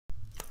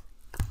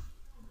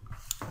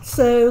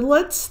So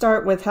let's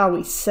start with how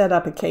we set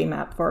up a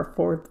K-map for a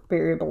fourth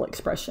variable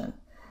expression.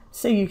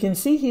 So you can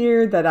see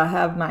here that I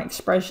have my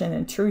expression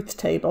and truth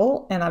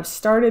table, and I've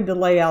started to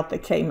lay out the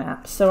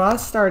K-map. So I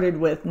started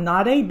with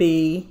not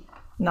AB,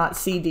 not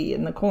CD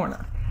in the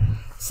corner.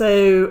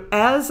 So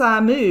as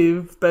I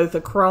move both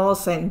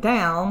across and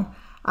down,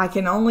 I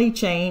can only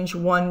change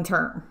one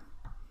term.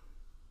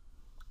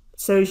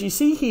 So as you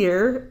see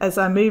here, as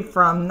I move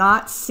from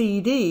not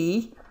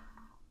CD,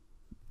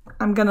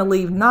 I'm going to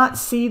leave not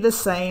C the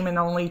same and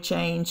only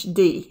change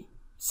D.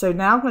 So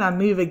now when I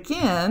move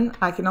again,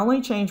 I can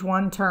only change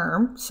one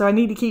term. So I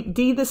need to keep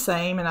D the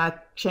same, and I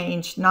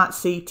change not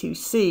C to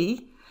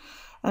C.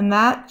 And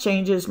that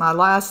changes my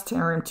last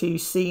term to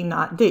C,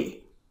 not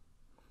D.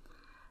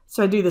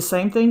 So I do the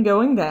same thing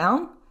going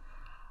down,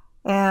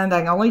 and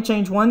I can only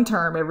change one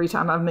term every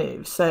time I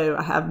move. So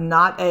I have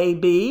not A,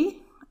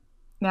 B.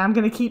 Now I'm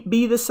going to keep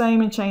B the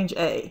same and change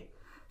A.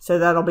 So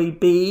that'll be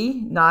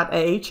B, not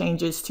A,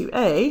 changes to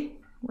A,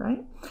 right?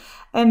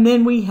 And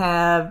then we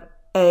have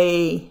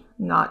A,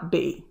 not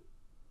B.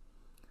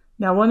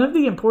 Now, one of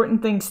the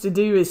important things to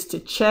do is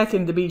to check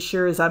and to be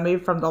sure as I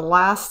move from the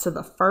last to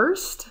the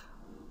first,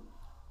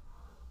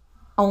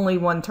 only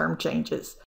one term changes.